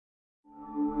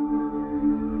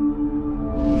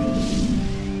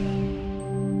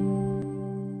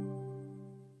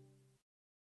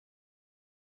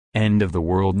End of the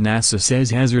world. NASA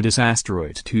says hazardous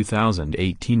asteroid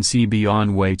 2018 CB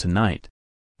on way tonight.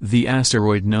 The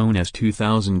asteroid known as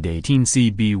 2018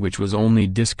 CB, which was only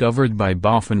discovered by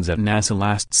boffins at NASA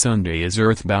last Sunday, is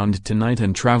earthbound tonight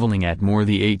and traveling at more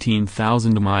than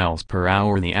 18,000 miles per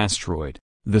hour. The asteroid,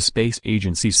 the space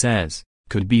agency says,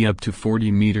 could be up to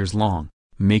 40 meters long,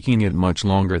 making it much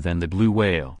longer than the blue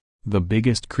whale, the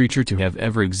biggest creature to have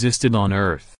ever existed on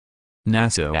Earth.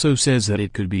 NASA also says that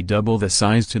it could be double the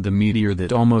size to the meteor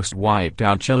that almost wiped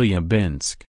out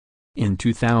Chelyabinsk. In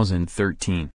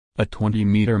 2013, a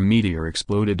 20-meter meteor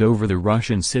exploded over the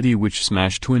Russian city, which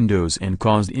smashed windows and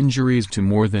caused injuries to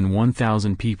more than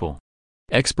 1,000 people.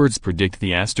 Experts predict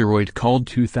the asteroid called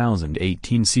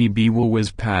 2018 CB will whiz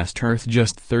past Earth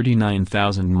just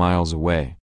 39,000 miles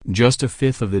away, just a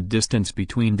fifth of the distance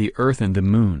between the Earth and the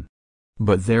Moon.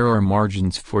 But there are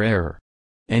margins for error.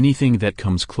 Anything that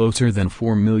comes closer than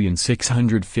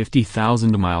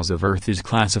 4,650,000 miles of Earth is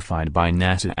classified by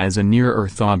NASA as a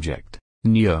near-Earth object,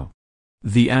 NEO.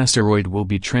 The asteroid will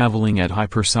be traveling at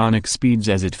hypersonic speeds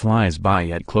as it flies by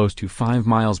at close to 5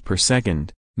 miles per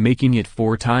second, making it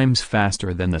 4 times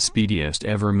faster than the speediest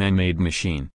ever man-made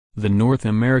machine, the North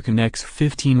American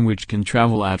X-15, which can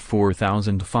travel at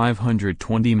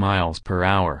 4,520 miles per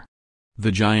hour.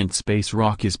 The giant space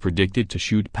rock is predicted to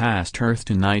shoot past Earth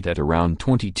tonight at around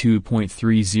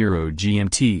 22:30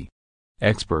 GMT.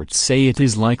 Experts say it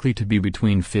is likely to be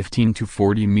between 15 to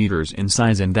 40 meters in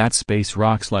size, and that space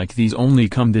rocks like these only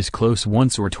come this close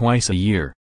once or twice a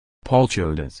year. Paul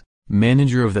Chodas,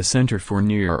 manager of the Center for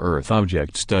Near-Earth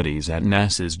Object Studies at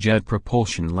NASA's Jet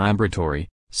Propulsion Laboratory,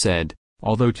 said,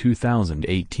 although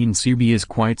 2018 CB is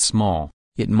quite small,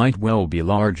 it might well be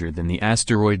larger than the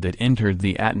asteroid that entered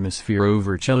the atmosphere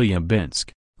over Chelyabinsk,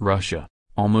 Russia,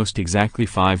 almost exactly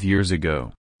 5 years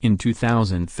ago, in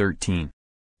 2013.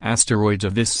 Asteroids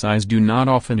of this size do not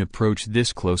often approach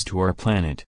this close to our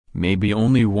planet, maybe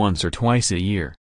only once or twice a year.